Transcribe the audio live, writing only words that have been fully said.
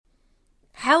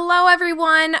Hello,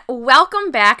 everyone. Welcome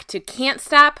back to Can't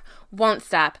Stop, Won't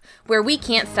Stop, where we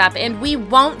can't stop and we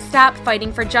won't stop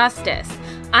fighting for justice.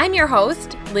 I'm your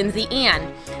host, Lindsay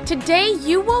Ann. Today,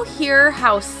 you will hear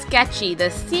how sketchy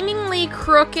the seemingly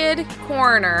crooked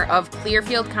coroner of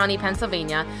Clearfield County,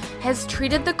 Pennsylvania, has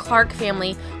treated the Clark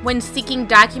family when seeking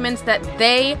documents that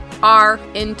they are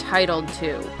entitled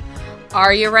to.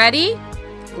 Are you ready?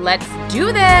 Let's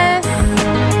do this!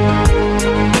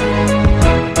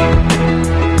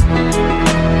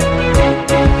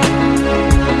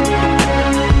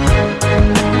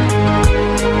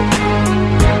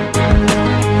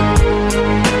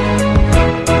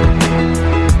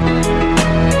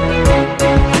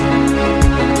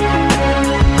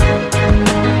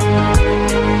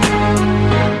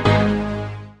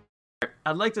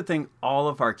 I'd like to thank all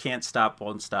of our Can't Stop,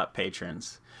 Won't Stop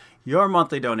patrons. Your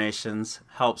monthly donations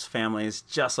helps families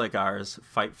just like ours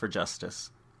fight for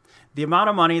justice. The amount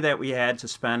of money that we had to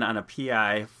spend on a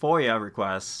PI, FOIA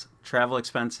requests, travel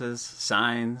expenses,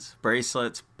 signs,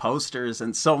 bracelets, posters,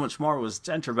 and so much more was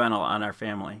detrimental on our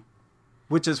family.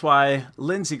 Which is why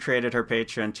Lindsay created her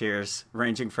Patreon tiers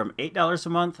ranging from $8 a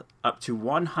month up to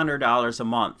 $100 a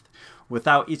month.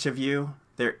 Without each of you,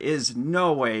 there is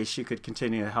no way she could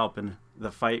continue helping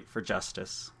the fight for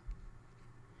justice.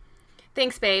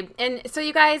 Thanks, babe. And so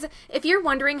you guys, if you're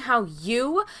wondering how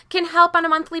you can help on a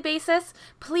monthly basis,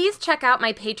 please check out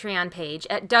my Patreon page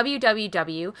at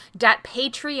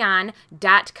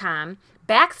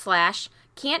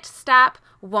www.patreon.com/can't stop,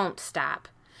 won't stop,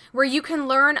 where you can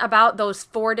learn about those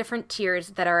 4 different tiers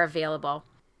that are available.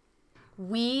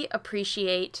 We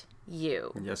appreciate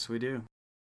you. Yes, we do.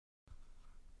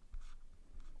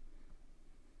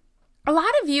 A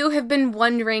lot of you have been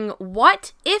wondering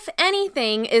what, if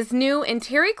anything, is new in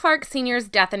Terry Clark Sr.'s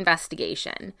death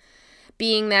investigation,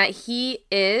 being that he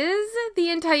is the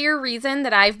entire reason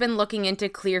that I've been looking into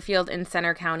Clearfield in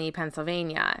Center County,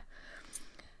 Pennsylvania.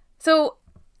 So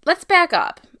let's back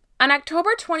up. On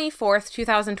October 24th,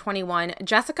 2021,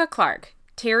 Jessica Clark,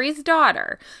 Terry's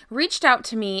daughter, reached out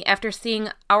to me after seeing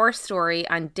our story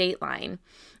on Dateline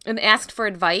and asked for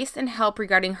advice and help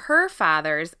regarding her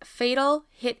father's fatal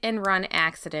hit-and-run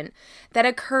accident that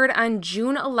occurred on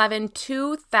June 11,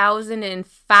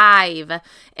 2005,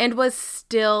 and was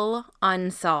still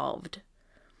unsolved.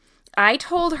 I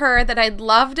told her that I'd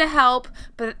love to help,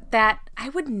 but that I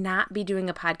would not be doing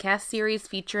a podcast series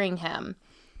featuring him.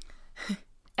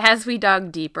 As we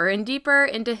dug deeper and deeper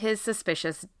into his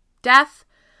suspicious death,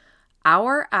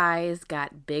 our eyes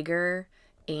got bigger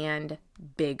and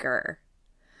bigger.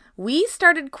 We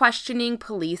started questioning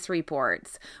police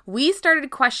reports. We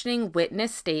started questioning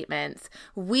witness statements.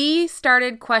 We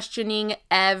started questioning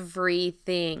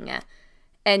everything.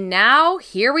 And now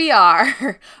here we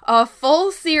are, a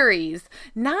full series,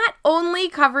 not only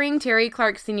covering Terry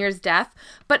Clark Sr.'s death,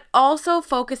 but also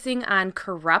focusing on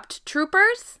corrupt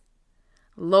troopers,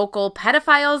 local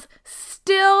pedophiles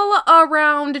still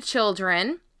around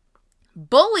children,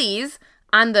 bullies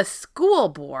on the school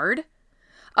board,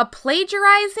 a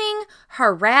plagiarizing,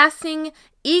 harassing,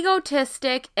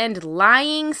 egotistic, and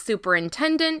lying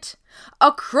superintendent,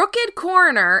 a crooked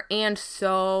coroner, and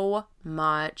so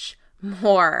much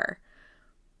more.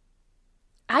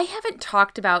 I haven't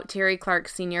talked about Terry Clark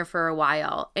Sr. for a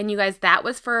while, and you guys, that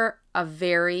was for a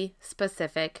very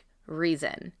specific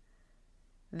reason.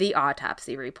 The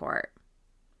autopsy report.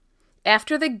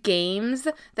 After the games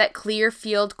that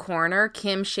Clearfield coroner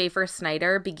Kim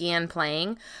Schaefer-Snyder began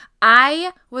playing,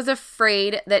 I was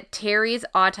afraid that Terry's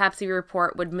autopsy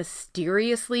report would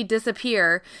mysteriously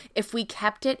disappear if we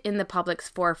kept it in the public's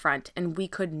forefront, and we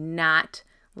could not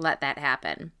let that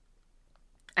happen.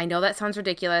 I know that sounds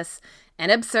ridiculous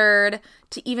and absurd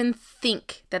to even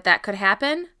think that that could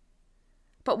happen,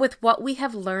 but with what we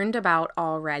have learned about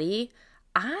already,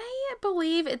 I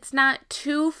believe it's not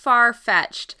too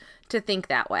far-fetched to think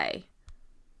that way.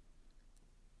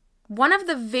 One of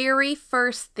the very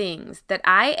first things that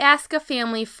I ask a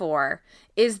family for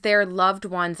is their loved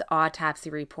one's autopsy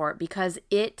report because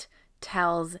it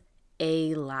tells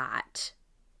a lot.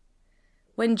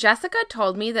 When Jessica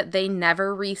told me that they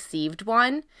never received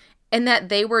one and that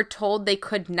they were told they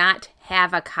could not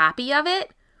have a copy of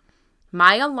it,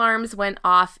 my alarms went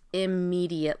off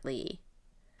immediately.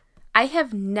 I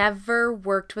have never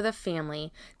worked with a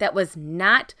family that was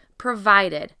not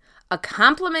provided a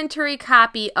complimentary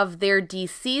copy of their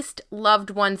deceased loved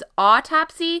one's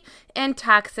autopsy and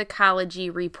toxicology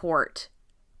report.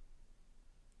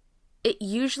 It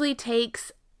usually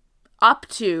takes up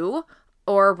to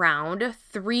or around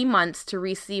 3 months to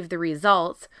receive the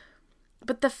results,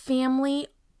 but the family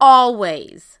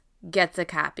always gets a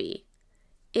copy.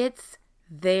 It's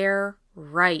their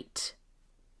right.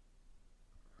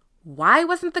 Why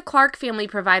wasn't the Clark family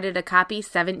provided a copy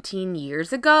 17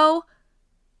 years ago?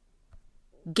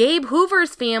 Gabe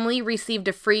Hoover's family received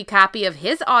a free copy of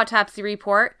his autopsy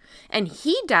report, and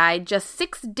he died just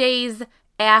 6 days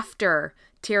after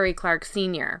Terry Clark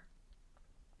Sr.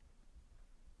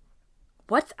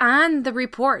 What's on the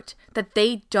report that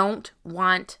they don't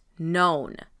want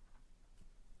known?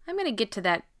 I'm going to get to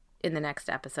that in the next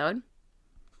episode.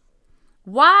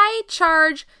 Why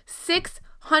charge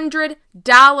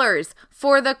 $600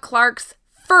 for the Clark's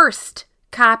first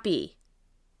copy?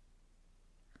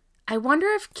 I wonder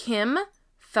if Kim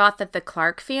thought that the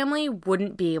Clark family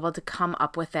wouldn't be able to come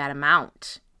up with that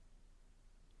amount.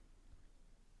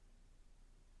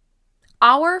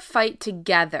 Our fight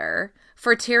together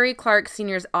for Terry Clark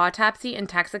Sr.'s autopsy and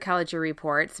toxicology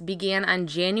reports began on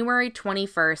January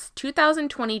 21st,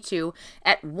 2022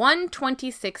 at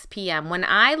 1:26 p.m. when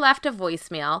I left a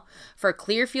voicemail for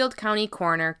Clearfield County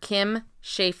Coroner Kim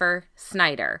Schaefer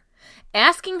Snyder,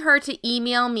 asking her to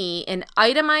email me an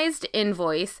itemized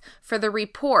invoice for the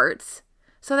reports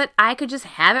so that I could just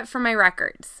have it for my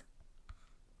records.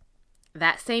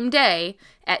 That same day,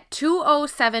 at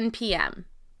 2:07 p.m.,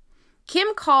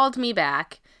 Kim called me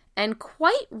back and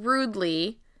quite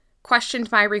rudely questioned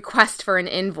my request for an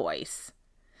invoice.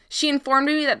 She informed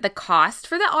me that the cost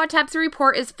for the autopsy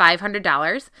report is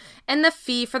 $500 and the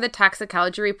fee for the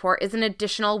toxicology report is an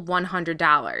additional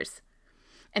 $100.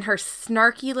 And her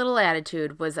snarky little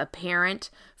attitude was apparent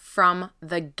from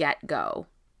the get-go.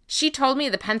 She told me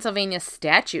the Pennsylvania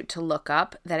statute to look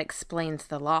up that explains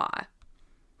the law.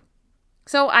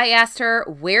 So I asked her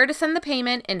where to send the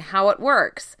payment and how it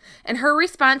works. And her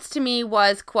response to me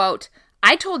was, quote,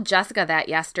 "I told Jessica that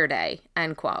yesterday,"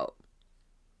 end quote.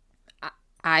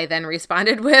 I then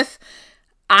responded with,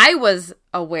 I was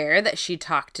aware that she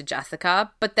talked to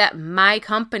Jessica, but that my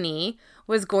company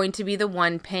was going to be the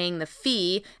one paying the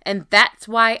fee, and that's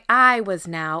why I was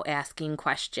now asking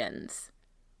questions.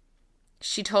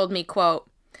 She told me, quote,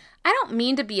 "I don't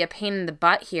mean to be a pain in the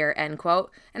butt here," end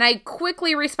quote, and I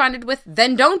quickly responded with,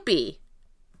 "Then don't be."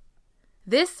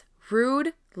 This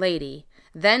rude lady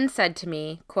then said to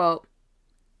me, quote,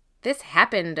 "This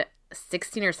happened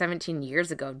 16 or 17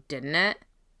 years ago, didn't it?"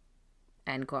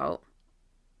 End quote.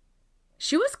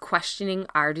 She was questioning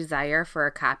our desire for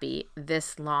a copy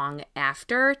this long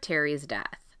after Terry's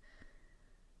death.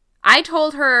 I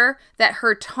told her that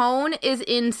her tone is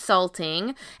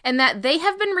insulting and that they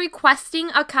have been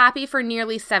requesting a copy for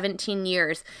nearly 17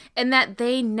 years and that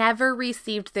they never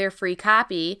received their free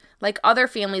copy like other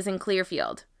families in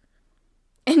Clearfield.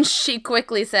 And she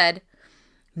quickly said,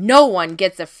 "No one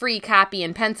gets a free copy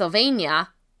in Pennsylvania."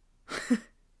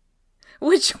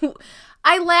 Which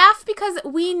I laugh because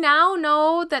we now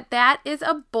know that that is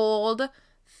a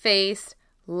bold-faced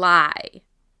lie.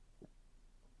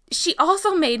 She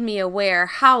also made me aware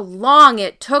how long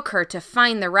it took her to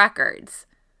find the records.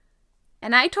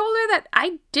 And I told her that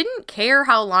I didn't care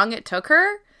how long it took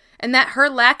her and that her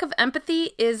lack of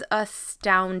empathy is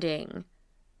astounding.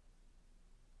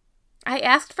 I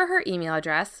asked for her email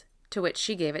address, to which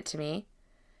she gave it to me,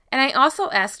 and I also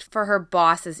asked for her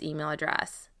boss's email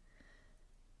address.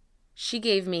 She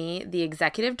gave me the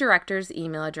executive director's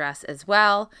email address as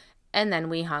well, and then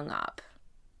we hung up.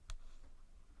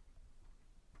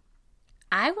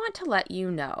 I want to let you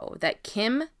know that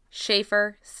Kim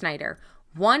Schaefer Snyder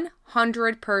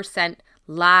 100%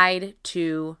 lied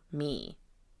to me.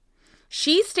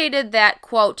 She stated that,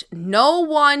 quote, "No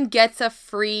one gets a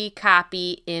free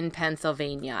copy in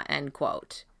Pennsylvania," end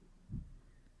quote.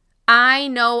 I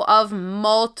know of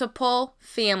multiple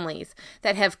families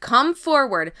that have come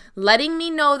forward letting me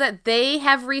know that they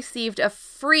have received a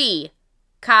free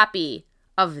copy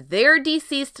of their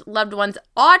deceased loved one's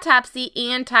autopsy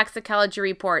and toxicology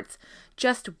reports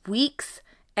just weeks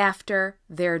after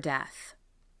their death.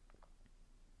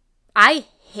 I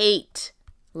hate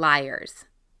liars.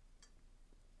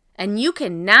 And you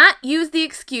cannot use the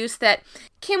excuse that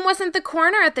Kim wasn't the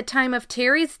coroner at the time of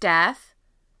Terry's death.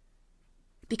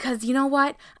 Because you know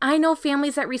what? I know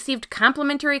families that received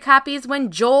complimentary copies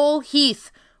when Joel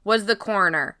Heath was the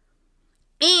coroner.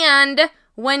 And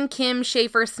when Kim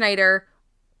Schaefer Snyder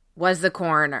was the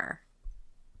coroner.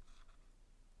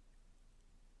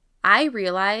 I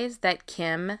realize that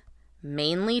Kim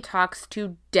mainly talks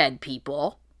to dead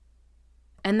people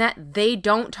and that they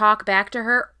don't talk back to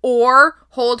her or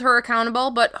hold her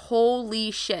accountable, but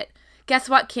holy shit. Guess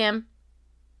what, Kim?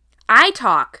 I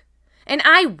talk and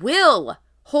I will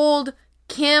hold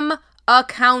Kim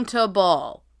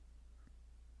accountable.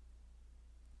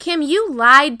 Kim, you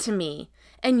lied to me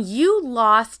and you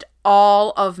lost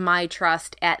all of my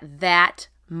trust at that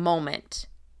moment.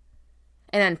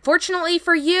 And unfortunately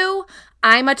for you,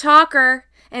 I'm a talker,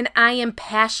 and I am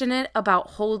passionate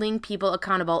about holding people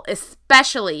accountable,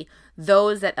 especially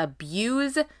those that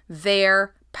abuse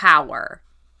their power.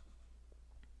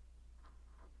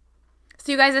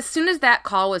 So you guys, as soon as that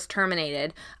call was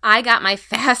terminated, I got my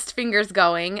fast fingers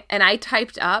going and I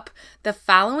typed up the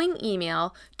following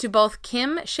email to both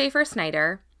Kim Schaefer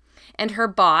Snyder and her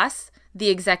boss, the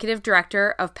executive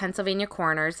director of Pennsylvania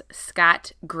Coroners,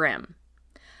 Scott Grimm.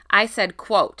 I said,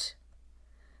 quote,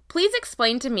 "Please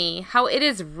explain to me how it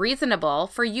is reasonable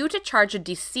for you to charge a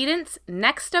decedent's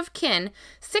next of kin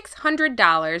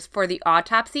 $600 for the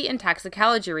autopsy and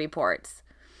toxicology reports.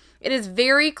 It is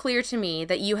very clear to me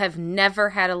that you have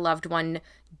never had a loved one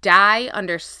die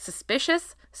under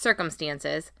suspicious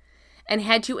circumstances and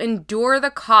had to endure the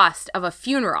cost of a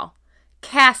funeral,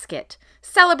 casket,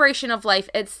 celebration of life,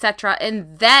 etc.,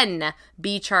 and then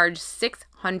be charged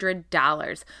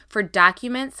 $600 for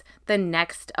documents the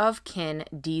next of kin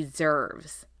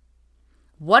deserves.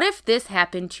 What if this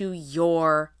happened to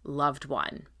your loved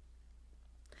one?"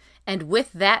 And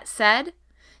with that said,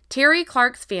 Terry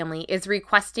Clark's family is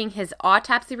requesting his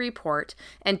autopsy report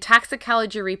and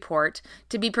toxicology report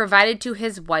to be provided to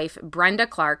his wife, Brenda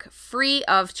Clark, free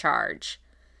of charge.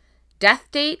 Death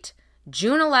date,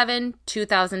 June 11,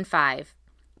 2005.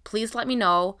 Please let me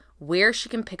know where she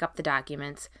can pick up the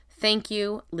documents. Thank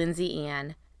you, Lindsay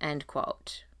Ann. End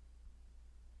quote.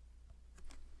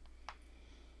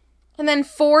 And then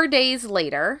 4 days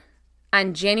later,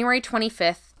 on January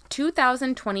 25th,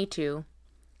 2022,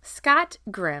 Scott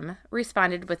Grimm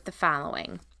responded with the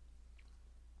following.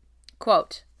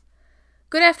 Quote,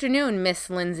 "Good afternoon,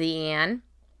 Miss Lindsay Ann.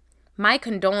 My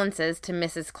condolences to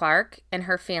Mrs. Clark and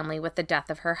her family with the death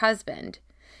of her husband,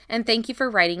 and thank you for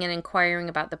writing and inquiring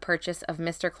about the purchase of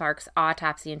Mr. Clark's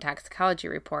autopsy and toxicology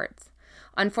reports.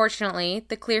 Unfortunately,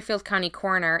 the Clearfield County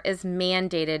Coroner is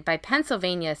mandated by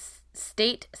Pennsylvania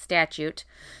state statute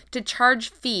to charge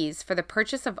fees for the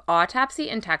purchase of autopsy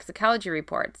and toxicology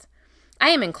reports. I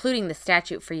am including the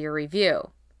statute for your review.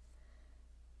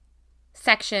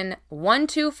 Section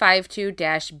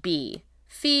 1252-B,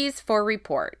 Fees for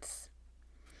Reports.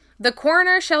 The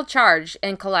coroner shall charge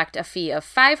and collect a fee of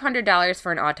 $500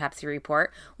 for an autopsy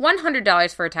report,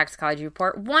 $100 for a toxicology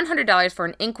report, $100 for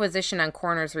an inquisition on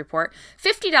coroner's report,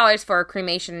 $50 for a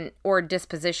cremation or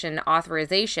disposition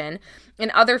authorization,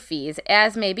 and other fees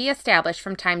as may be established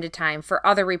from time to time for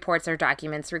other reports or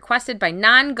documents requested by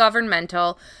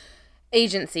non-governmental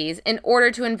agencies in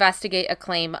order to investigate a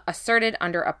claim asserted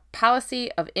under a policy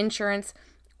of insurance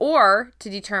or to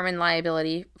determine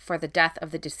liability for the death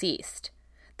of the deceased.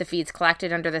 The fees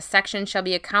collected under this section shall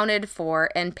be accounted for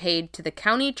and paid to the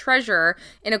county treasurer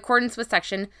in accordance with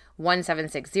section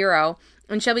 1760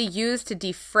 and shall be used to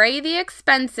defray the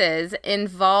expenses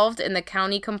involved in the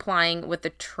county complying with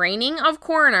the training of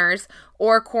coroners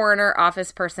or coroner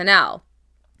office personnel,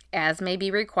 as may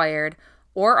be required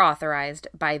or authorized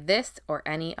by this or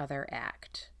any other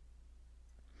act."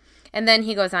 And then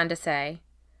he goes on to say,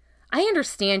 "I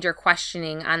understand your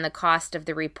questioning on the cost of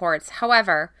the reports.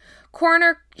 However,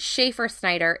 Coroner Schaefer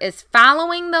Snyder is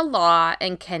following the law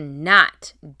and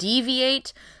cannot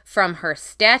deviate from her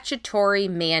statutory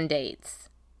mandates.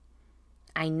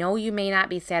 I know you may not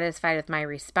be satisfied with my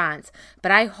response,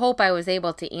 but I hope I was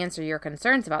able to answer your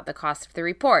concerns about the cost of the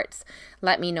reports.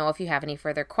 Let me know if you have any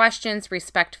further questions.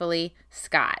 Respectfully,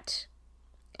 Scott."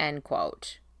 End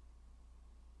quote.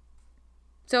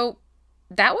 So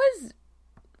that was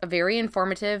a very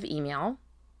informative email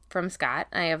from Scott.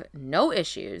 I have no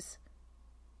issues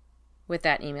with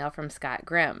that email from Scott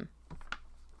Grimm.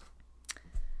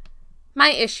 My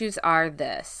issues are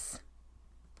this.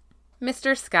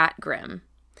 Mr. Scott Grimm,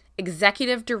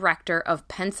 Executive Director of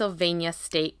Pennsylvania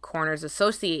State Coroners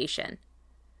Association.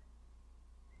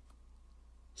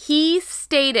 He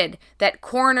stated that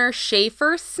Coroner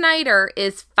Schaefer Snyder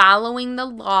is following the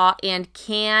law and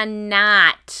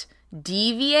cannot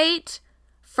deviate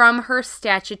from her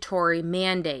statutory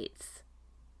mandates.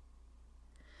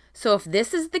 So if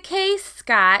this is the case,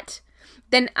 Scott,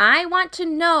 then I want to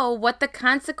know what the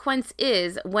consequence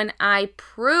is when I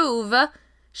prove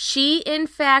she, in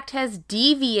fact, has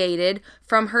deviated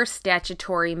from her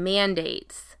statutory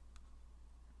mandates.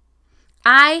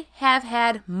 I have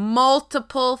had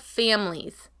multiple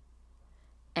families,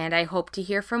 and I hope to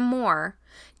hear from more,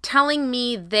 telling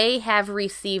me they have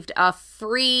received a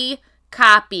free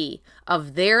copy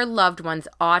of their loved one's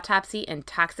autopsy and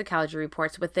toxicology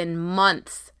reports within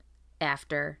months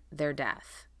after their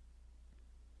death.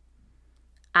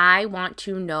 I want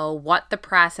to know what the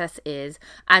process is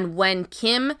on when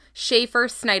Kim Schaefer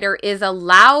Snyder is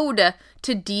allowed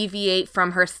to deviate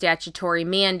from her statutory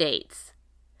mandates.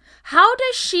 How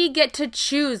does she get to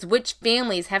choose which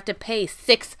families have to pay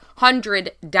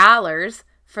 $600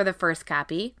 for the first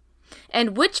copy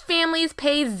and which families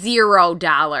pay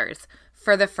 $0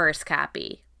 for the first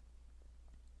copy?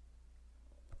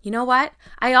 You know what?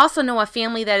 I also know a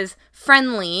family that is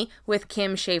friendly with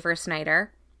Kim Schaefer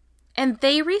Snyder, and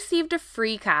they received a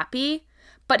free copy,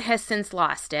 but has since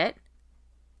lost it.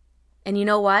 And you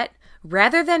know what?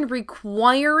 Rather than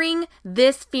requiring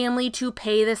this family to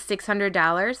pay the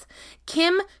 $600,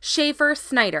 Kim Schaefer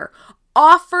Snyder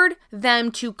offered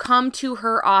them to come to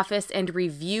her office and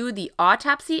review the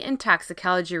autopsy and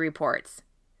toxicology reports.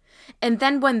 And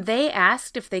then when they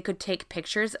asked if they could take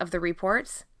pictures of the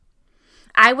reports,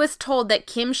 I was told that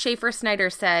Kim Schaefer Snyder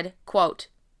said, quote,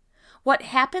 "What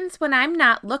happens when I'm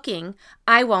not looking,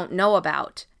 I won't know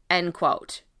about," end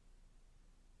quote.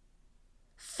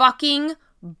 Fucking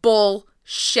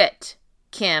bullshit,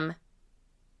 Kim.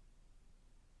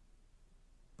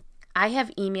 I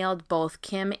have emailed both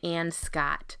Kim and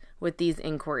Scott with these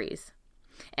inquiries,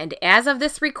 and as of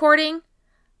this recording,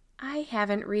 I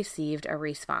haven't received a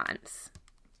response.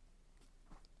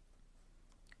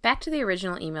 Back to the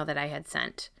original email that I had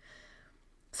sent.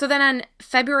 So then on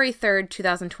February 3rd,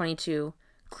 2022,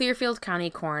 Clearfield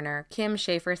County Coroner Kim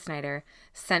Schaefer Snyder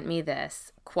sent me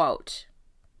this, quote,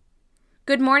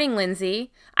 "Good morning,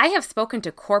 Lindsay. I have spoken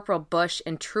to Corporal Bush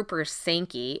and Trooper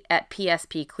Sankey at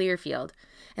PSP Clearfield,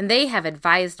 and they have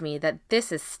advised me that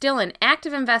this is still an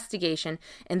active investigation,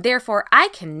 and therefore I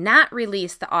cannot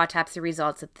release the autopsy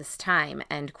results at this time,"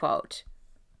 end quote.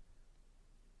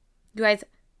 You guys,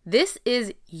 this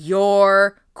is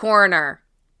your coroner.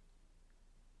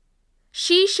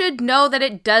 She should know that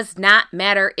it does not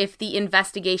matter if the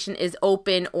investigation is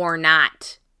open or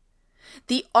not.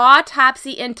 The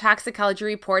autopsy and toxicology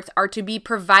reports are to be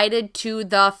provided to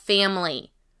the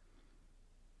family.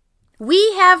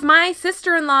 We have my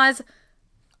sister-in-law's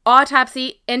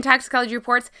autopsy and toxicology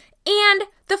reports and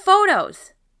the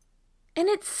photos. And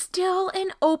it's still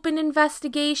an open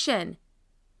investigation.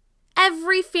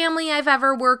 Every family I've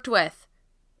ever worked with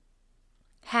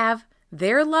have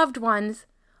their loved ones'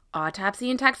 autopsy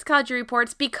and toxicology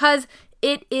reports because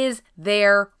it is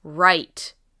their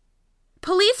right.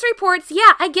 Police reports,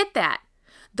 yeah, I get that.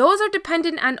 Those are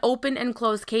dependent on open and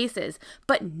closed cases,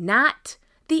 but not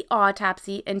the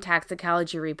autopsy and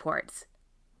toxicology reports.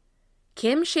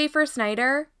 Kim Schaefer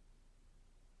Snyder,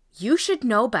 you should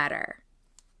know better.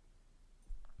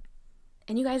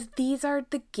 And you guys, these are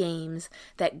the games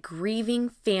that grieving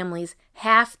families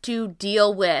have to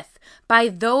deal with by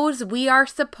those we are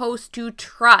supposed to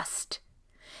trust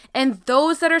and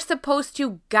those that are supposed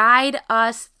to guide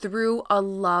us through a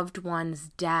loved one's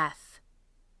death.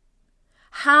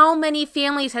 How many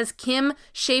families has Kim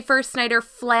Schaefer Snyder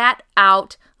flat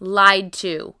out lied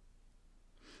to?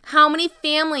 How many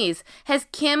families has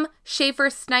Kim Schaefer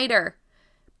Snyder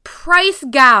price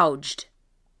gouged?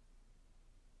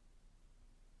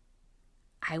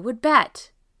 I would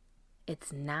bet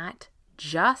it's not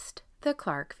just the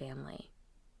Clark family.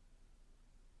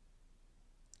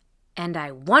 And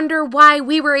I wonder why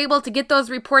we were able to get those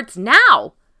reports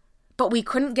now, but we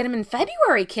couldn't get them in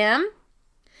February, Kim.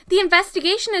 The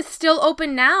investigation is still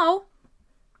open now.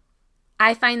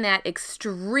 I find that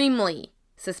extremely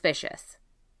suspicious.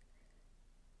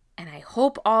 And I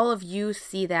hope all of you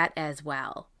see that as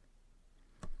well.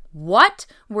 What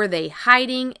were they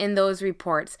hiding in those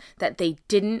reports that they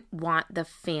didn't want the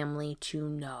family to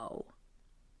know?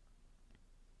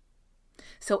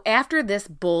 So after this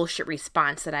bullshit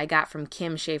response that I got from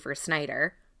Kim Schaefer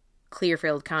Snyder,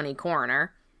 Clearfield County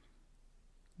Coroner,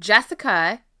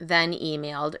 Jessica then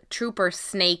emailed Trooper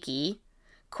Snaky,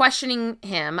 questioning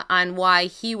him on why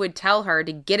he would tell her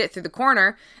to get it through the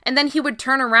coroner, and then he would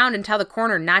turn around and tell the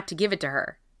coroner not to give it to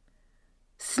her.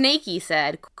 Snaky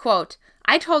said, quote,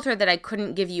 "I told her that I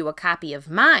couldn't give you a copy of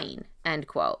mine," end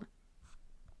quote.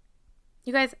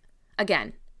 You guys,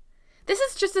 again, this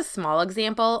is just a small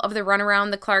example of the runaround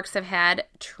the Clarks have had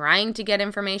trying to get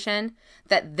information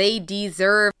that they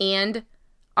deserve and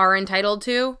are entitled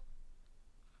to.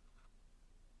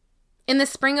 In the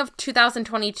spring of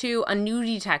 2022, a new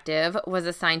detective was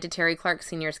assigned to Terry Clark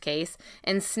Sr.'s case,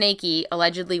 and Snaky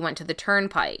allegedly went to the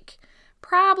Turnpike,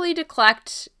 probably to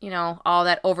collect, all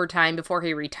that overtime before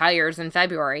he retires in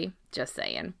February. Just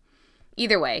saying.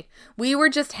 Either way, we were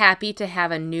just happy to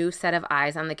have a new set of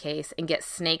eyes on the case and get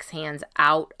Snake's hands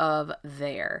out of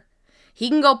there. He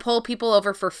can go pull people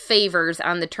over for favors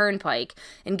on the Turnpike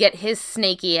and get his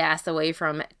snaky ass away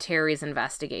from Terry's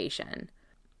investigation.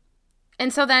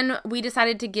 And so then we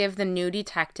decided to give the new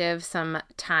detective some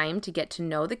time to get to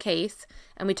know the case,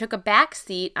 and we took a back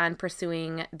seat on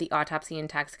pursuing the autopsy and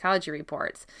toxicology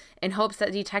reports in hopes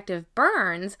that Detective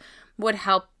Burns would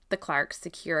help the Clarks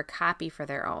secure a copy for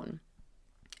their own.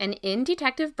 And in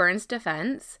Detective Burns'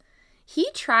 defense, he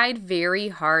tried very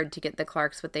hard to get the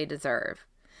Clarks what they deserve.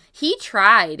 He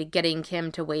tried getting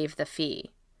Kim to waive the fee.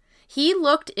 He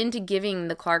looked into giving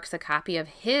the Clarks a copy of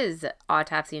his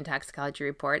autopsy and toxicology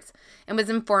reports and was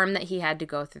informed that he had to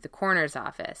go through the coroner's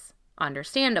office.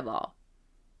 Understandable.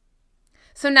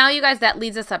 So now, you guys, that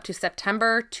leads us up to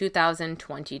September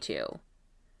 2022.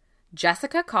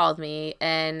 Jessica called me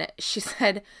and she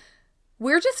said,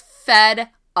 "We're just fed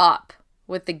up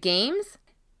with the games."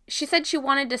 She said she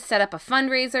wanted to set up a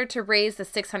fundraiser to raise the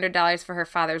 $600 for her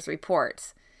father's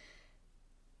reports.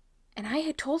 And I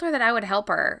had told her that I would help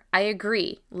her. I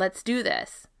agree. Let's do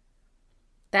this.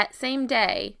 That same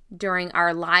day, during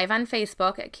our live on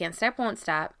Facebook at Can't Stop Won't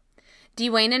Stop,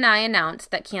 Dwayne and I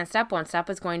announced that Can't Stop Won't Stop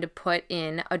was going to put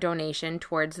in a donation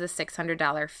towards the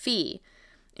 $600 fee.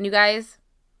 And you guys,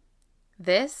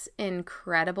 this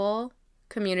incredible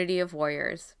community of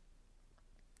warriors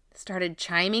started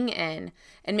chiming in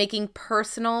and making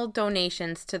personal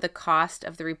donations to the cost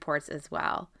of the reports as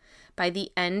well. By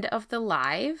the end of the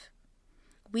live,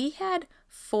 we had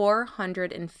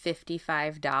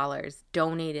 $455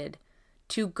 donated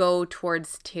to go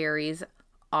towards Terry's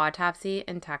autopsy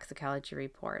and toxicology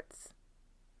reports.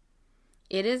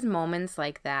 It is moments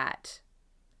like that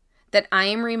I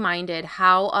am reminded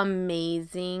how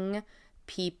amazing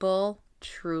people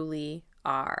truly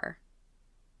are.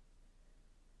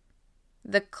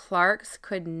 The Clarks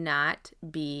could not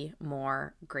be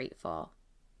more grateful.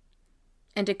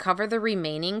 And to cover the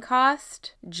remaining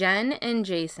cost, Jen and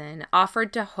Jason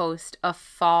offered to host a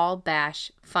fall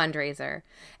bash fundraiser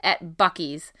at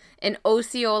Buc-ee's in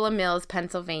Osceola Mills,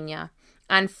 Pennsylvania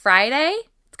on Friday,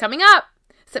 it's coming up,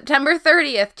 September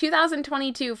 30th,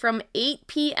 2022 from 8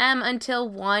 p.m. until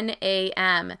 1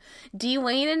 a.m.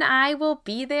 Dwayne and I will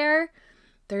be there.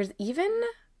 There's even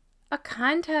a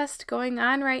contest going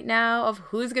on right now of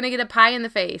who's going to get a pie in the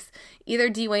face. Either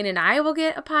Dwayne and I will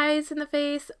get a pies in the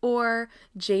face or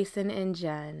Jason and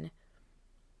Jen.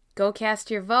 Go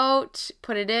cast your vote,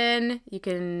 put it in. You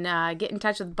can get in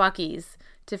touch with Buc-ee's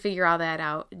to figure all that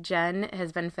out. Jen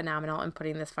has been phenomenal in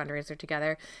putting this fundraiser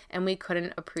together, and we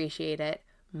couldn't appreciate it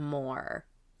more.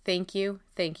 Thank you,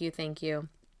 thank you, thank you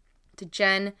to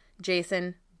Jen,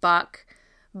 Jason,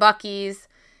 Buc-ee's,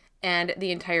 and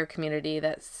the entire community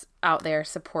that's out there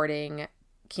supporting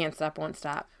Can't Stop, Won't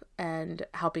Stop and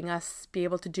helping us be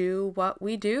able to do what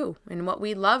we do and what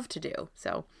we love to do.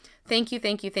 So thank you,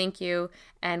 thank you, thank you.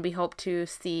 And we hope to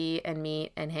see and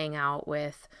meet and hang out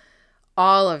with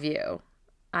all of you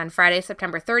on Friday,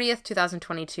 September 30th,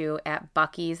 2022 at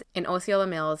Buc-ee's in Osceola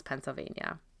Mills,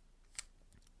 Pennsylvania.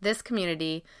 This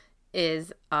community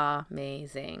is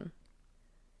amazing.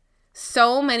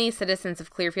 So many citizens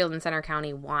of Clearfield and Center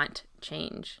County want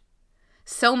change.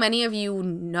 So many of you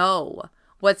know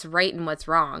what's right and what's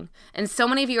wrong. And so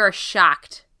many of you are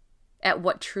shocked at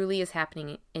what truly is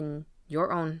happening in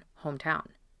your own hometown.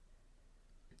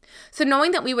 So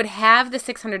knowing that we would have the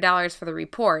 $600 for the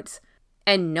reports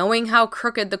and knowing how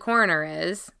crooked the coroner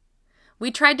is,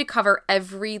 we tried to cover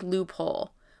every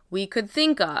loophole we could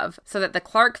think of so that the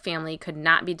Clark family could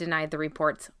not be denied the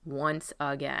reports once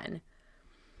again.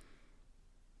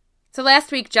 So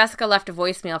last week, Jessica left a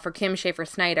voicemail for Kim Schaefer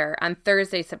Snyder on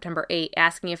Thursday, September 8,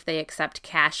 asking if they accept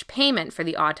cash payment for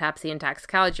the autopsy and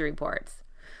toxicology reports.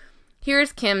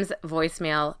 Here's Kim's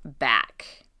voicemail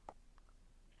back.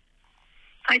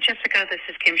 Hi, Jessica. This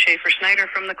is Kim Schaefer Snyder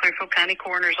from the Clearfield County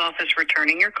Coroner's Office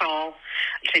returning your call.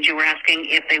 Said you were asking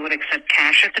if they would accept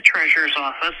cash at the Treasurer's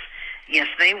Office. Yes,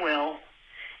 they will.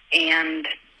 And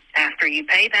after you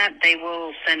pay that, they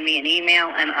will send me an email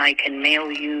and I can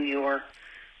mail you your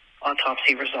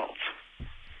autopsy results.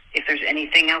 If there's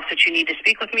anything else that you need to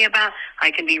speak with me about, I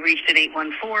can be reached at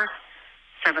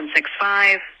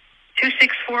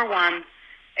 814-765-2641,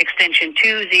 extension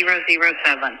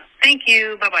 2007. Thank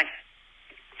you. Bye-bye.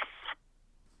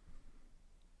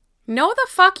 No, the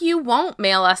fuck you won't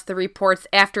mail us the reports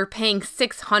after paying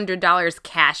 $600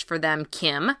 cash for them,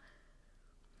 Kim.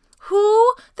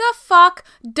 Who the fuck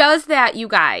does that, you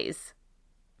guys?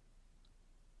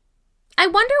 I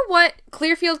wonder what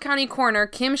Clearfield County Coroner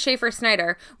Kim Schaefer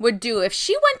Snyder would do if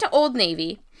she went to Old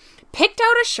Navy, picked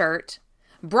out a shirt,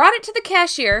 brought it to the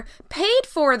cashier, paid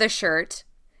for the shirt,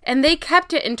 and they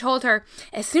kept it and told her,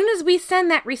 as soon as we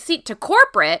send that receipt to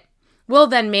corporate, we'll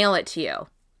then mail it to you.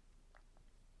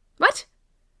 What?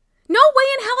 No way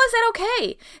in hell is that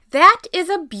okay. That is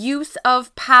abuse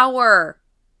of power.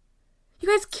 You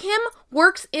guys, Kim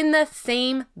works in the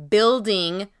same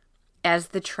building as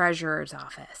the treasurer's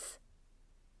office.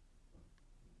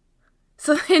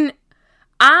 So then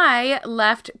I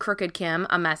left Crooked Kim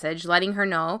a message letting her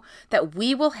know that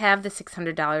we will have the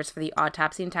 $600 for the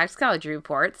autopsy and toxicology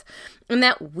reports and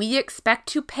that we expect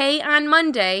to pay on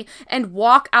Monday and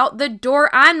walk out the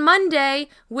door on Monday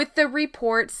with the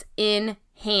reports in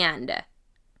hand.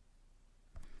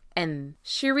 And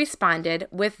she responded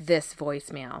with this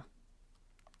voicemail.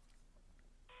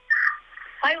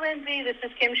 Hi, Lindsay. This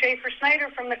is Kim Schaefer-Snyder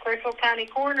from the Clearfield County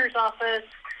Coroner's Office.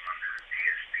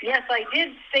 Yes, I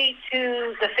did state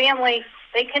to the family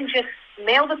they can just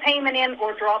mail the payment in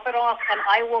or drop it off, and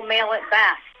I will mail it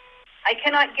back. I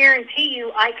cannot guarantee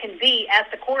you I can be at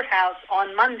the courthouse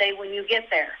on Monday when you get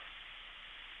there.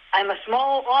 I'm a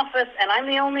small office, and I'm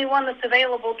the only one that's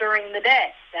available during the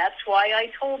day. That's why I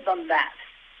told them that.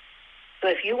 So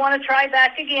if you want to try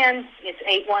back again, it's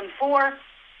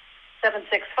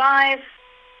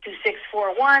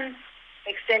 814-765-2641,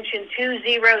 extension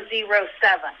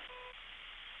 2007.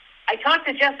 I talked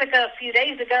to Jessica a few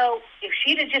days ago. If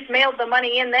she'd have just mailed the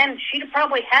money in then, she'd have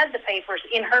probably had the papers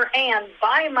in her hand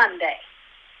by Monday.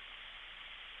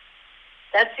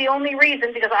 That's the only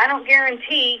reason, because I don't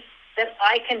guarantee that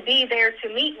I can be there to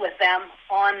meet with them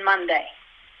on Monday.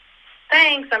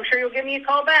 Thanks. I'm sure you'll give me a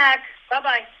call back.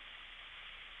 Bye-bye.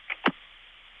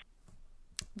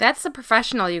 That's the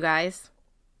professional, you guys.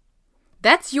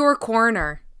 That's your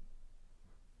coroner.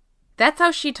 That's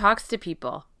how she talks to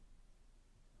people.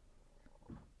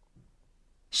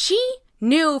 She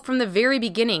knew from the very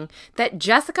beginning that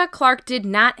Jessica Clark did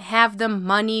not have the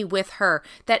money with her,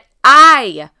 that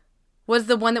I was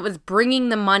the one that was bringing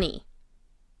the money.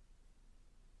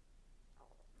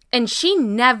 And she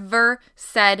never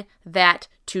said that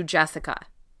to Jessica.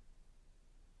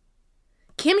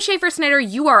 Kim Schaefer-Snyder,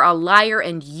 you are a liar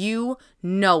and you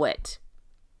know it.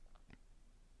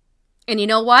 And you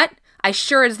know what? I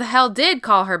sure as the hell did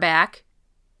call her back,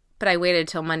 but I waited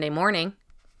till Monday morning.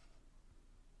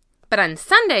 But on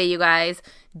Sunday, you guys,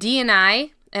 Dee and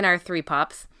I and our 3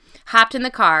 pups hopped in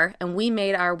the car and we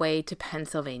made our way to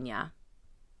Pennsylvania.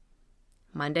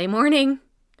 Monday morning,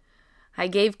 I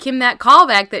gave Kim that call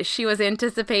back that she was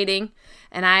anticipating,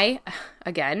 and I,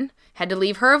 again, had to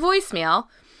leave her a voicemail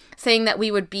saying that we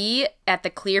would be at the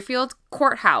Clearfield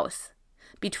Courthouse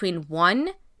between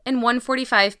 1 and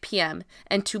 1:45 p.m.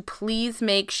 and to please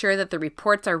make sure that the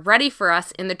reports are ready for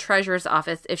us in the treasurer's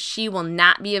office if she will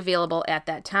not be available at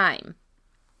that time.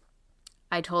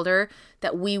 I told her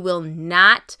that we will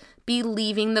not be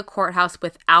leaving the courthouse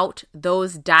without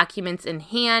those documents in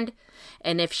hand,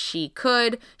 and if she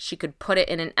could put it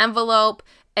in an envelope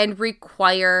and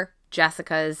require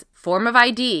Jessica's form of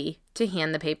ID to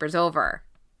hand the papers over.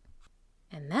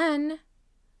 And then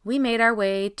we made our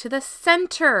way to the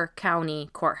Center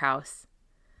County Courthouse,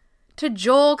 to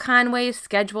Joel Conway's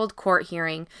scheduled court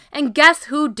hearing. And guess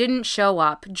who didn't show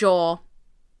up? Joel.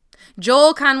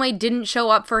 Joel Conway didn't show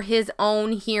up for his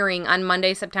own hearing on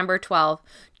Monday, September 12,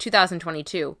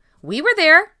 2022. We were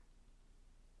there.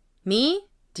 Me,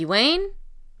 Dwayne,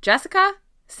 Jessica,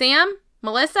 Sam,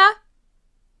 Melissa.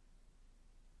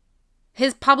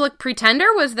 His public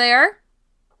pretender was there,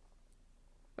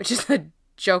 which is a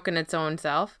joke in its own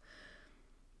self.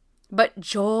 But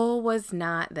Joel was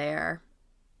not there.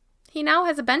 He now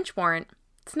has a bench warrant.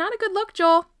 It's not a good look,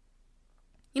 Joel.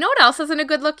 You know what else isn't a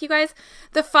good look, you guys?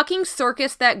 The fucking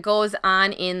circus that goes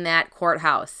on in that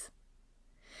courthouse.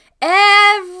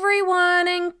 Everyone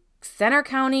in Center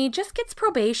County just gets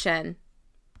probation.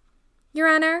 Your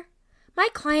Honor, my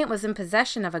client was in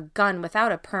possession of a gun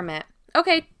without a permit.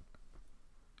 Okay,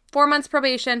 4 months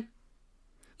probation.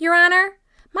 Your Honor,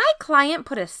 my client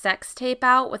put a sex tape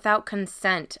out without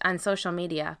consent on social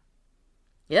media.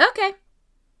 Yeah, okay.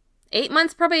 8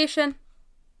 months probation.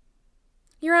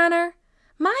 Your Honor,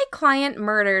 my client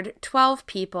murdered 12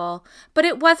 people, but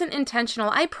it wasn't intentional,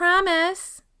 I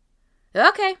promise.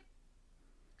 Okay.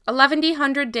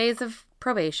 1,100 days of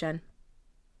probation.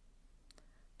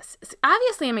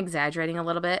 Obviously, I'm exaggerating a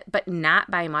little bit, but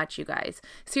not by much, you guys.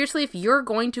 Seriously, if you're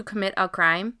going to commit a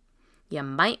crime, you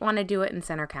might want to do it in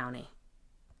Center County.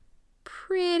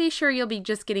 Pretty sure you'll be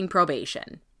just getting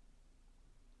probation.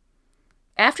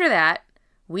 After that,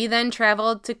 we then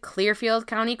traveled to Clearfield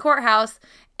County Courthouse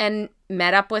and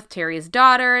met up with Terry's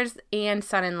daughters and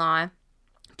son-in-law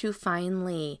to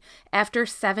finally, after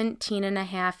 17 and a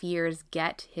half years,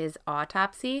 get his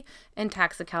autopsy and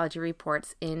toxicology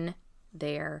reports in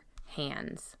their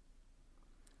hands.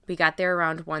 We got there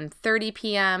around 1:30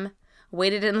 p.m.,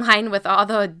 waited in line with all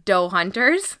the doe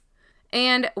hunters,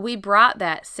 And we brought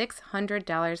that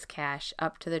 $600 cash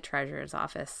up to the treasurer's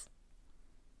office.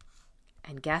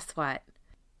 And guess what?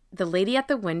 The lady at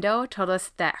the window told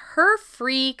us that her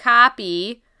free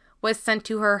copy was sent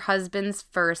to her husband's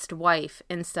first wife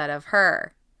instead of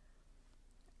her.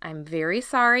 I'm very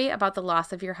sorry about the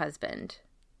loss of your husband.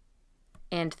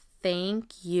 And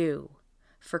thank you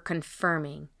for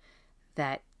confirming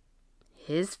that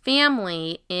his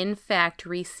family, in fact,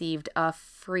 received a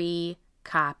free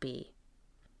copy.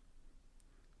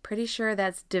 Pretty sure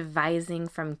that's devising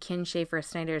from Kim Schaefer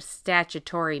Snyder's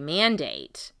statutory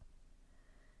mandate.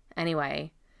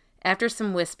 Anyway, after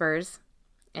some whispers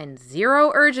and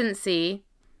zero urgency,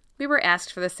 we were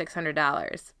asked for the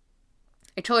 $600.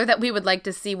 I told her that we would like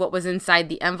to see what was inside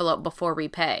the envelope before we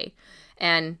pay.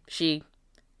 And she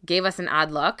gave us an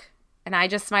odd look. And I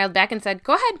just smiled back and said,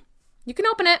 go ahead, you can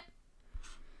open it.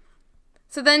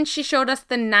 So then she showed us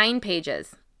the 9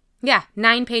 pages. Yeah,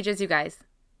 9 pages, you guys.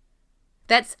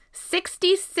 That's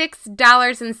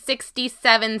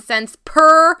 $66.67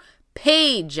 per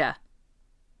page.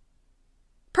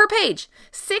 Per page.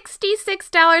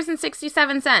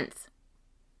 $66.67.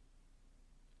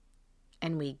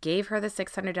 And we gave her the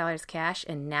 $600 cash,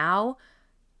 and now,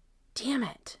 damn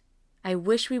it, I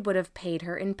wish we would have paid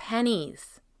her in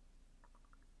pennies.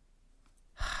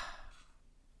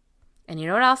 And you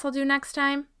know what else I'll do next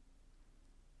time?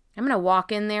 I'm going to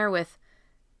walk in there with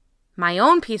my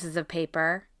own pieces of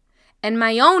paper and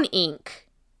my own ink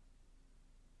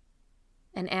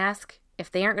and ask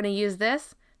if they aren't going to use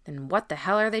this, then what the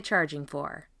hell are they charging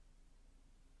for?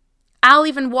 I'll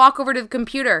even walk over to the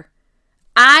computer.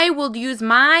 I will use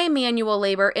my manual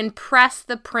labor and press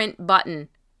the print button.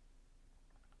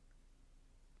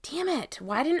 Damn it,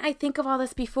 why didn't I think of all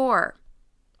this before?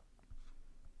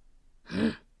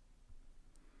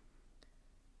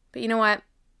 But you know what?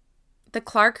 The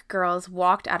Clark girls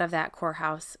walked out of that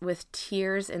courthouse with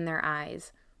tears in their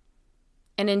eyes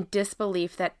and in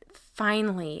disbelief that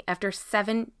finally, after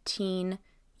 17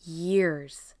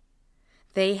 years,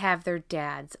 they have their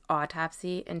dad's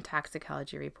autopsy and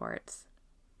toxicology reports.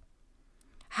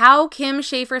 How Kim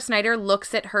Schaefer Snyder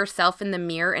looks at herself in the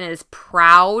mirror and is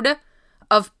proud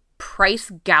of price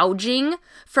gouging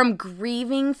from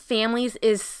grieving families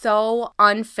is so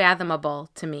unfathomable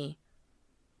to me.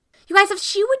 You guys, if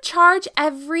she would charge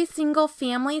every single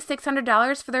family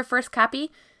 $600 for their first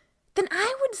copy, then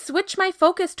I would switch my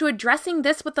focus to addressing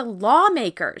this with the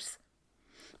lawmakers.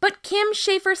 But Kim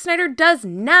Schaefer Snyder does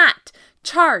not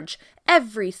charge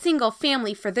every single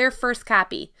family for their first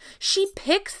copy. She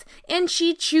picks and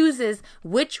she chooses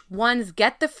which ones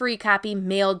get the free copy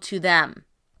mailed to them.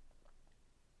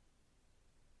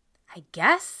 I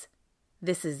guess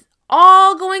this is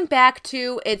all going back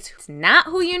to it's not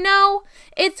who you know,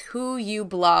 it's who you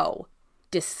blow.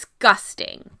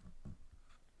 Disgusting.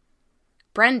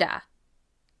 Brenda,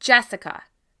 Jessica,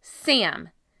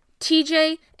 Sam,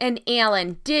 TJ, and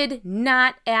Alan did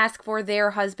not ask for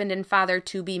their husband and father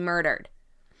to be murdered.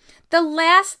 The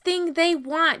last thing they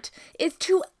want is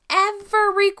to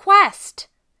ever request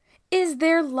is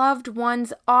their loved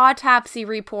one's autopsy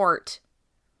report.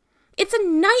 It's a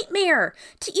nightmare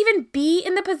to even be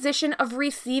in the position of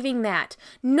receiving that.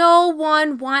 No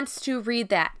one wants to read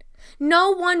that. No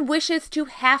one wishes to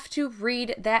have to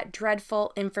read that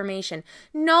dreadful information.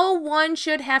 No one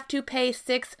should have to pay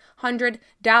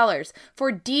 $600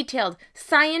 for detailed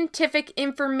scientific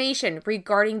information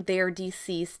regarding their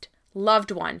deceased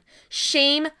loved one.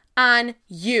 Shame on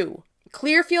you.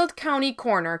 Clearfield County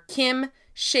Coroner Kim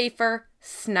Schaefer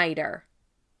Snyder.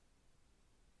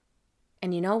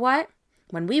 And you know what?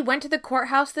 When we went to the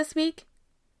courthouse this week,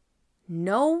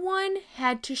 no one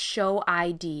had to show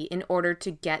ID in order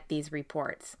to get these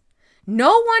reports.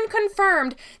 No one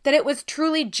confirmed that it was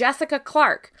truly Jessica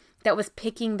Clark that was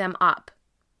picking them up.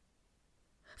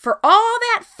 For all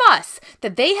that fuss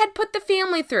that they had put the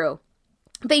family through,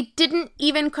 they didn't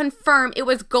even confirm it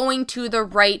was going to the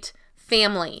right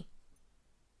family.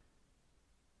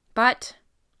 But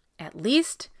at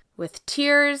least with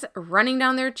tears running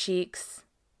down their cheeks,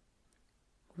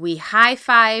 we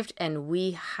high-fived and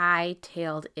we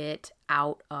hightailed it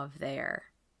out of there.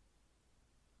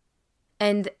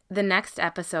 And the next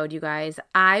episode, you guys,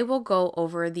 I will go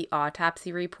over the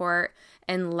autopsy report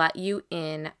and let you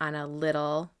in on a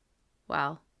little,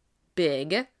 well,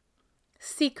 big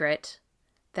secret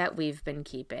that we've been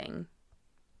keeping.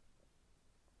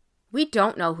 We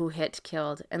don't know who hit,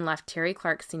 killed, and left Terry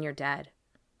Clark Sr. dead.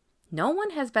 No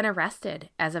one has been arrested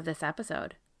as of this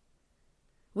episode.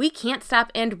 We can't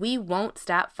stop and we won't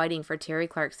stop fighting for Terry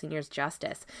Clark Sr.'s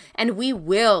justice. And we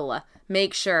will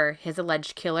make sure his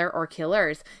alleged killer or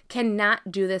killers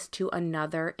cannot do this to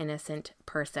another innocent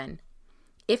person,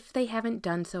 if they haven't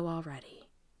done so already.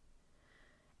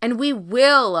 And we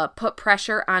will put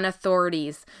pressure on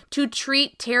authorities to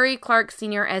treat Terry Clark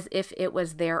Sr. as if it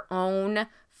was their own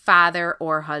father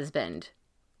or husband.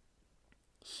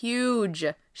 Huge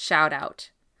shout out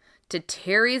to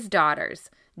Terry's daughters,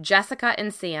 Jessica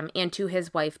and Sam, and to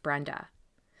his wife, Brenda.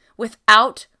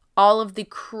 Without all of the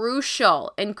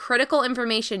crucial and critical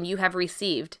information you have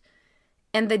received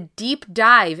and the deep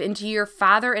dive into your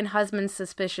father and husband's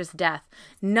suspicious death,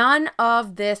 none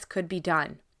of this could be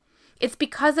done. It's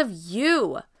because of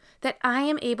you that I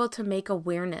am able to make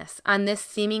awareness on this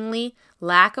seemingly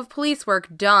lack of police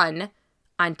work done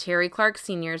on Terry Clark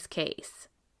Sr.'s case.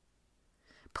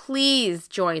 Please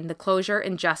join the Closure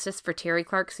and Justice for Terry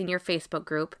Clark Sr. Facebook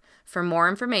group for more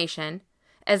information,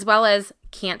 as well as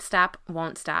Can't Stop,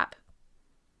 Won't Stop.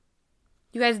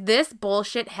 You guys, this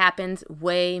bullshit happens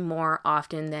way more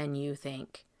often than you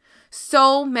think.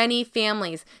 So many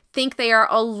families think they are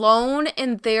alone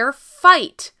in their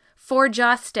fight for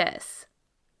justice.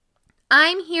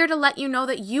 I'm here to let you know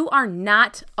that you are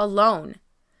not alone.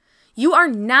 You are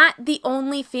not the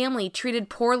only family treated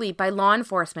poorly by law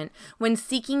enforcement when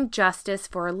seeking justice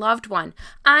for a loved one.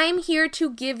 I'm here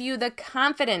to give you the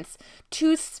confidence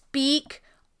to speak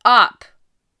up.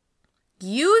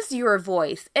 Use your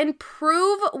voice and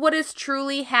prove what is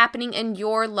truly happening in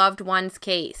your loved one's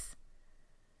case.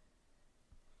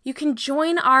 You can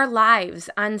join our lives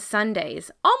on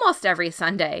Sundays, almost every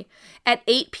Sunday, at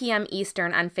 8 p.m.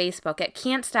 Eastern on Facebook at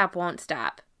Can't Stop, Won't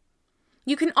Stop.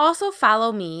 You can also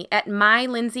follow me at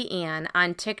MyLindsayAnn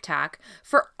on TikTok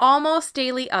for almost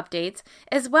daily updates,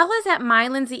 as well as at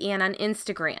MyLindsayAnn on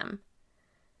Instagram.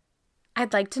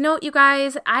 I'd like to note, you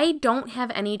guys, I don't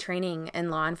have any training in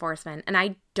law enforcement, and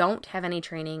I don't have any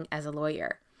training as a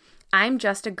lawyer. I'm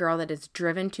just a girl that is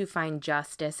driven to find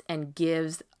justice and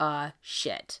gives a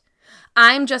shit.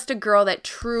 I'm just a girl that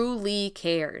truly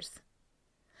cares.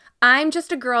 I'm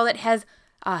just a girl that has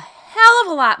a hell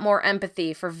of a lot more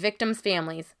empathy for victims'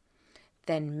 families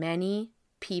than many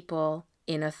people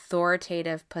in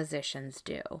authoritative positions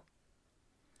do.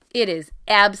 It is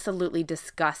absolutely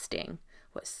disgusting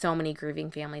what so many grieving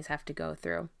families have to go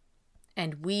through.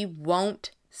 And we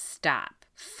won't stop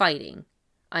fighting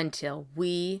until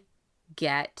we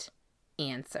get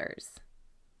answers.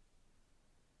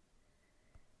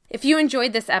 If you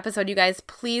enjoyed this episode, you guys,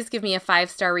 please give me a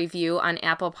 5-star review on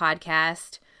Apple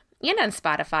Podcast and on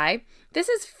Spotify. This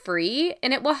is free,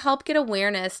 and it will help get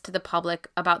awareness to the public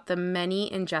about the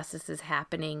many injustices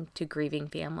happening to grieving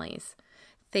families.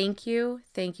 Thank you,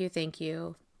 thank you, thank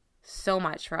you so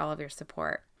much for all of your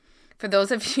support. For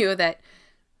those of you that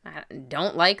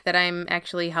don't like that I'm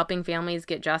actually helping families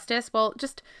get justice, well,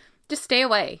 just stay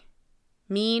away.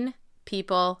 Mean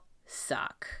people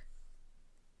suck.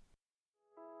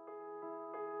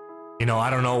 You know, I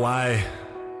don't know why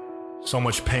so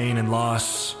much pain and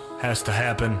loss has to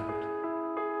happen.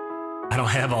 I don't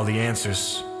have all the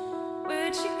answers.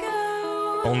 Where'd you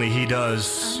go? Only he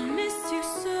does. I miss you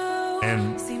so.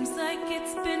 And seems like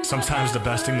it's been sometimes the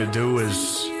best thing to do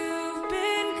is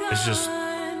just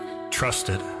trust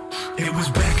it. It was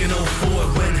back in 04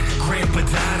 when Grandpa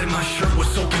died and my shirt was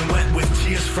soaking wet with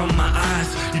tears from my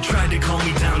eyes. You tried to calm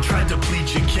me down, tried to plead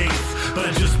your case, but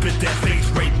I just bit that faith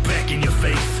right back in your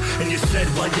face. And you said,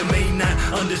 while you may not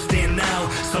understand now,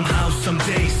 somehow,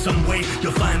 someday, some way,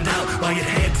 you'll find out why it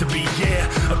had to be. Yeah,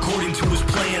 according to his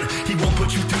plan, he won't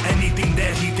put you through anything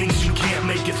that he thinks you can't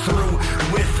make it through.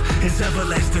 With his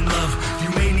everlasting love, you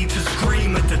may need to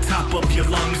scream at the top of your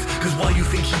lungs, cause while you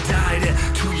think he died at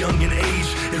too young an age,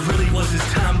 it really was his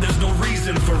time. There's no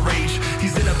reason for rage.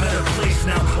 He's in a better place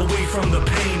now, away from the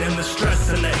pain and the stress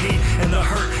and the hate and the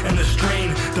hurt and the strain.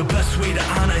 The best way to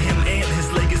honor him and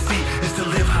his legacy is to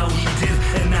live how he did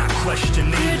and not question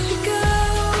it. Where'd you go?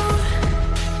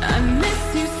 I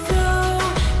miss you so.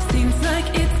 Seems like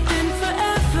it's been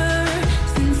forever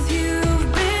since you've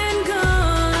been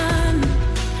gone.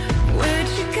 Where'd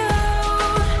you go?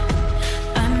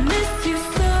 I miss you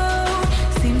so.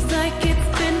 Seems like it's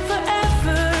been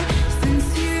forever since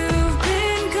you've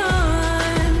been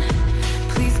gone.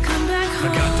 Please come back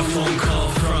home. I got the phone call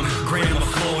from Grandma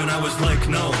Flo and I was like,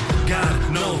 no,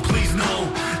 God, no, please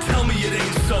no. Tell me it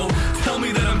ain't so. Tell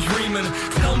me that I'm dreaming.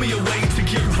 Tell me a way to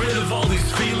get rid of all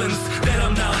these feelings that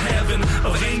I'm now having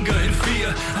of anger and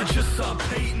fear. I just saw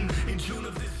pain.